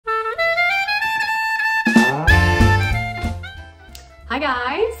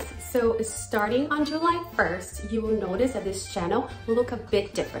guys! So starting on July 1st, you will notice that this channel will look a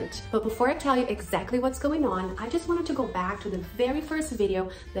bit different. But before I tell you exactly what's going on, I just wanted to go back to the very first video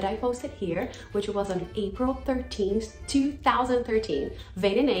that I posted here, which was on April 13th, 2013.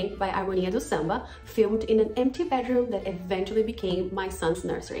 Veneném by Harmonia do Samba, filmed in an empty bedroom that eventually became my son's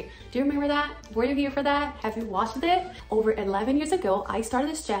nursery. Do you remember that? Were you here for that? Have you watched it? Over 11 years ago, I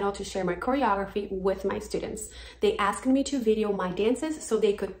started this channel to share my choreography with my students. They asked me to video my dances so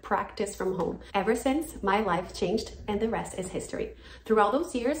they could practice from home. Ever since, my life changed and the rest is history. Throughout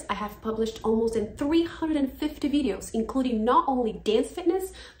those years, I have published almost 350 videos, including not only dance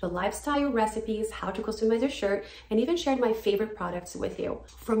fitness, but lifestyle recipes, how to customize your shirt, and even shared my favorite products with you.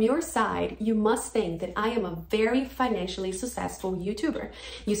 From your side, you must think that I am a very financially successful YouTuber.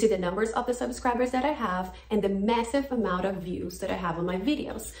 You see the numbers of the subscribers that I have and the massive amount of views that I have on my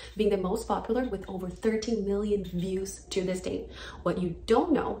videos, being the most popular with over 13 million views to this day. What you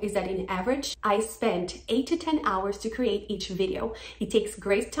don't know is that in average, I spend 8 to 10 hours to create each video. It takes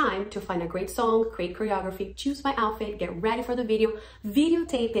great time to find a great song, create choreography, choose my outfit, get ready for the video,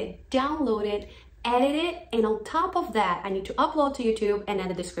 videotape it, download it, edit it, and on top of that, I need to upload to YouTube and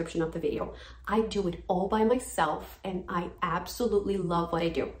add a description of the video. I do it all by myself and I absolutely love what I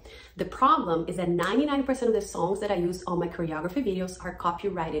do. The problem is that 99% of the songs that I use on my choreography videos are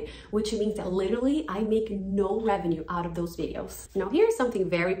copyrighted, which means that literally I make no revenue out of those videos. Now here's something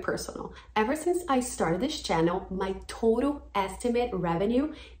very personal. Ever since I started this channel, my total estimate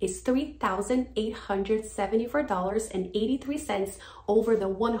revenue is $3,874.83 over the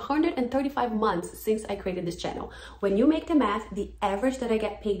 135 months since I created this channel. When you make the math, the average that I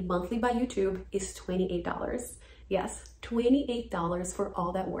get paid monthly by YouTube is $28. Yes, $28 for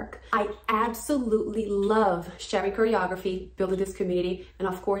all that work. I absolutely love sharing choreography, building this community, and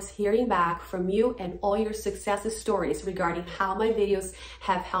of course, hearing back from you and all your success stories regarding how my videos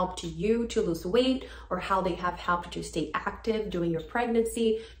have helped you to lose weight or how they have helped you stay active during your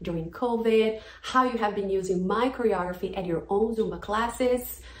pregnancy, during COVID, how you have been using my choreography at your own Zumba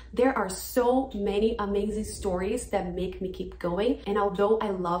classes. There are so many amazing stories that make me keep going. And although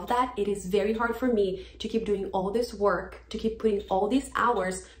I love that, it is very hard for me to keep doing all this work, to keep putting all these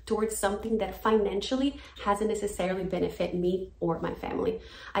hours towards something that financially hasn't necessarily benefited me or my family.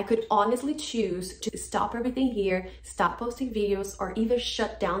 I could honestly choose to stop everything here, stop posting videos, or even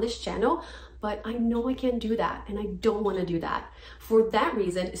shut down this channel, but I know I can't do that and I don't want to do that. For that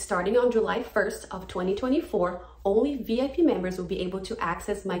reason, starting on July 1st of 2024, only VIP members will be able to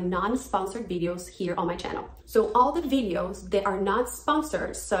access my non-sponsored videos here on my channel. So all the videos that are not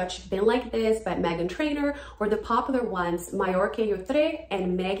sponsored, such Been Like This by Megan Trainor, or the popular ones Maior que eu tre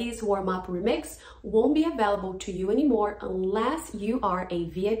and Maggie's Warm-Up Remix, won't be available to you anymore unless you are a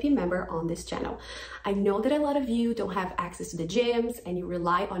VIP member on this channel. I know that a lot of you don't have access to the gyms and you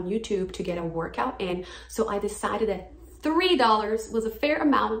rely on YouTube to get a workout in, so I decided that $3 was a fair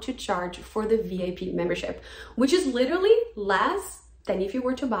amount to charge for the VIP membership, which is literally less than if you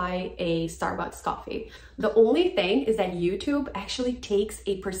were to buy a Starbucks coffee. The only thing is that YouTube actually takes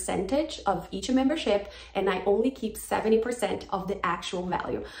a percentage of each membership and I only keep 70% of the actual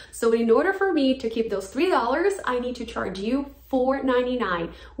value. So in order for me to keep those $3, I need to charge you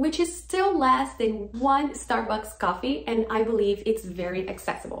 $4.99, which is still less than one Starbucks coffee, and I believe it's very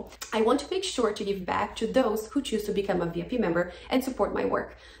accessible. I want to make sure to give back to those who choose to become a VIP member and support my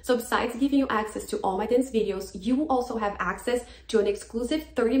work. So besides giving you access to all my dance videos, you will also have access to an exclusive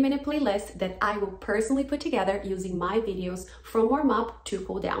 30-minute playlist that I will personally put together using my videos from warm up to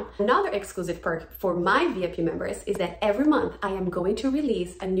cool down. Another exclusive perk for my VIP members is that every month I am going to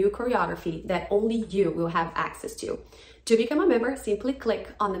release a new choreography that only you will have access to. To become a member, simply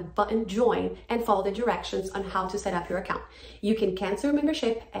click on the button Join and follow the directions on how to set up your account. You can cancel your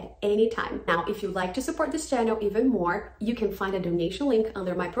membership at any time. Now, if you'd like to support this channel even more, you can find a donation link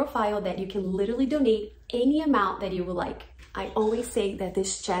under my profile that you can literally donate any amount that you would like. I always say that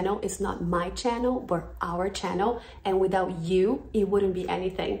this channel is not my channel, but our channel, and without you, it wouldn't be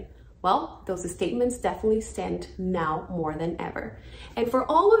anything. Well, those statements definitely stand now more than ever. And for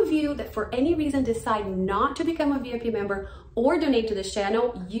all of you that for any reason decide not to become a VIP member or donate to this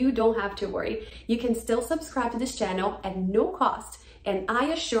channel, you don't have to worry. You can still subscribe to this channel at no cost. And I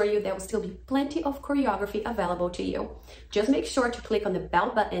assure you there will still be plenty of choreography available to you. Just make sure to click on the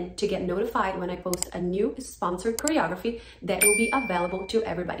bell button to get notified when I post a new sponsored choreography that will be available to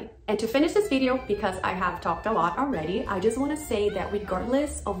everybody. And to finish this video, because I have talked a lot already, I just want to say that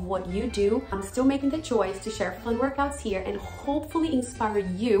regardless of what you do, I'm still making the choice to share fun workouts here and hopefully inspire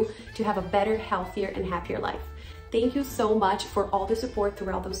you to have a better, healthier, and happier life. Thank you so much for all the support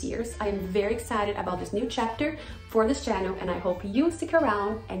throughout those years. I am very excited about this new chapter for this channel, and I hope you stick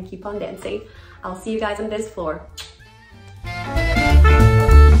around and keep on dancing. I'll see you guys on this floor.